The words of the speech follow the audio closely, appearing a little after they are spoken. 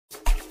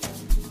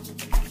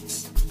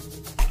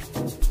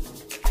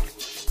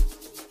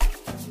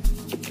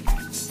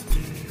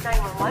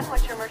911,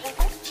 what's your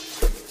emergency?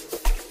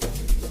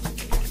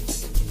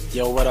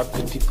 Yo, what up,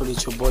 good people?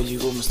 It's your boy,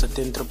 Euro, Mr.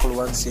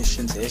 10111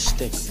 Sessions,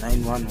 hashtag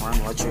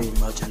 911, what's your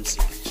emergency?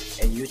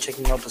 And you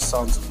checking out the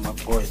sounds of my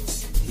boy,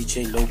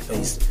 DJ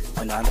Lowbass,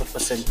 on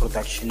 100%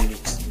 production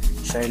mix.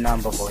 Show your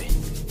number, boy.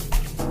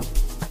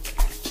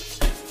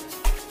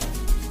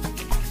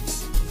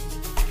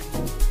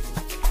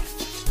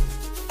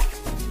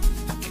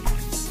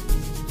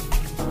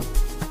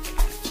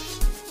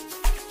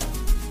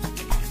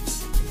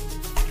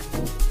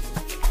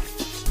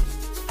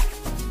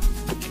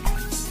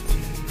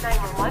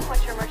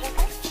 What's your emergency?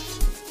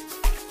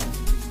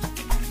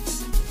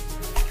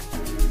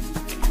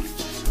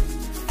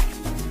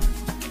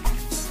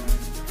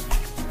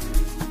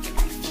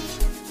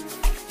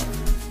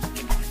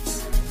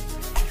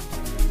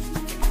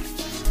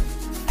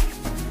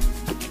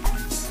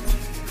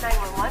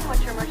 911,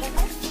 what's your emergency?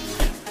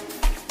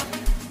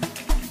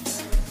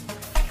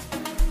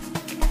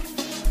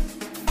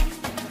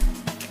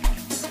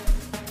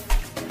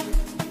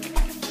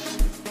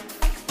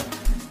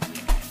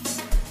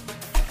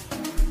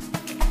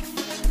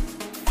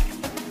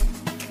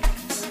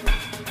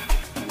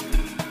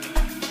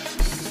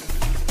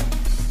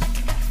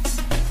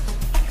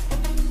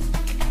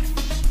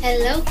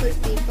 Hello good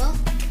people,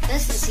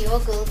 this is your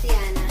girl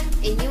Diana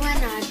and you are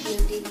now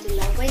tuned into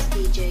Lowbass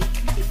DJ.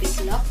 Keep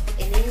it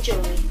locked and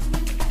enjoy.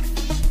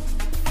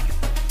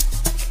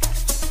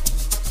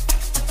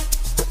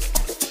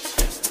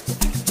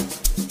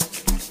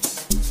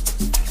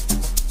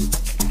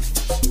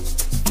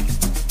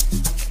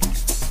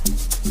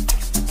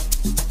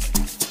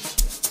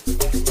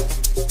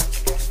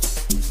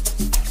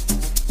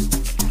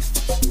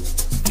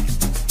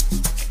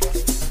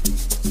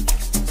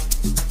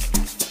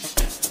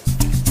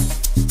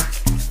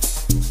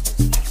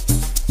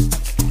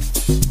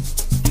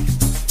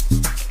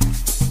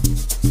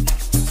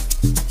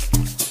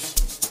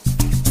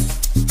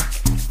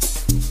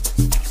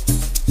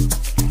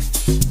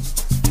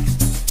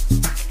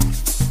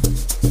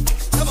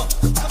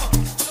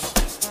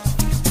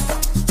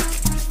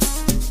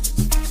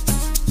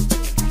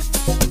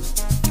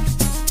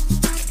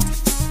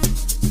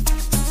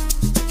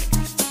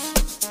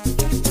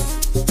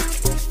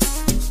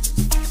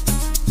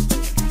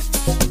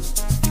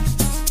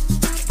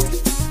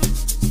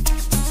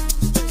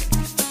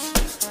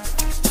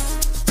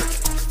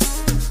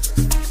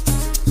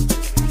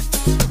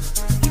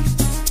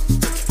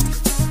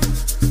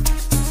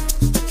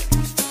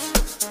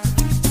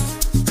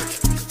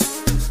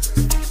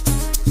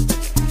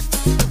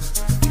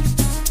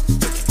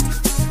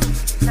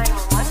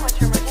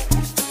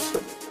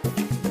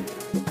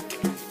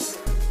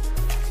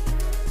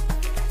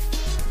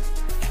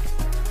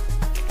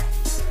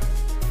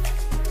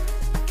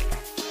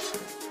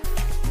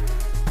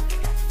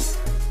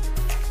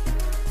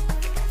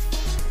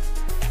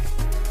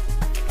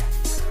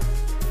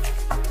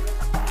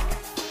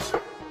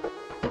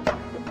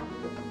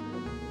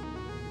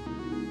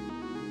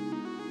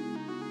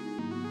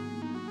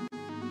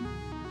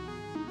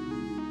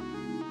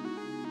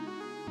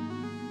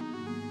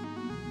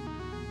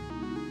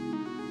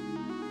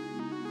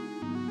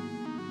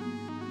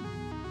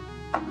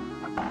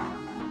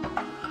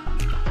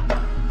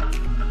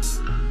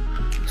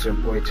 It's your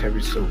boy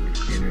Terry Soul,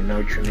 and you're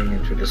now tuning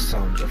into the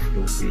sounds of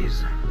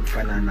Lowbass.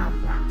 Final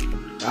number.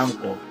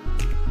 Uncle.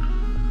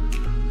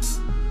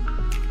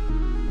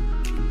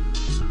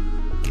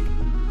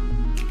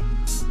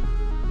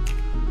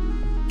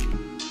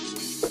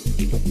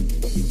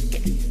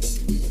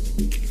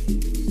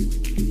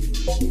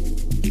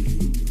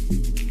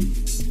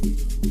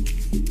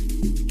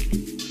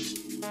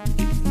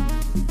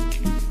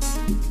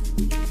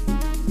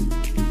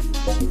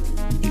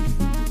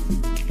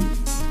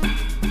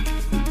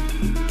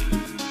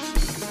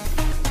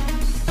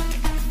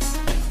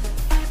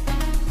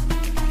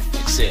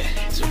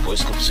 It's your voice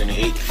Scope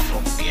 28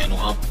 from Piano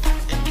Hub,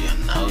 and you are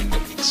now in the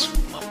mix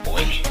with my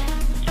boy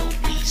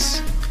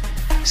Lowbass.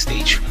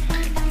 Stay tuned.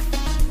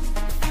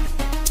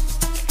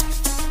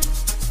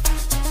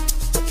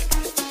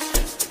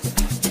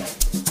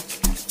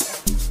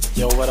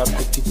 Yo, what up,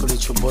 good people?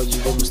 It's your boy,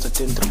 Euro, Mr.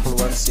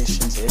 10111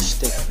 Sessions,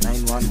 hashtag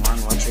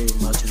 911, what's your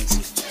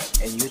emergency?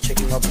 And you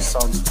checking out the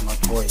sounds of my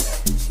boy,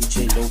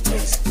 DJ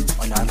Lowbass,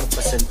 on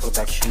 100%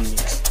 production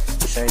mix.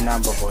 Show your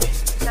number, boy.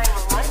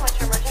 911, what's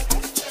your emergency?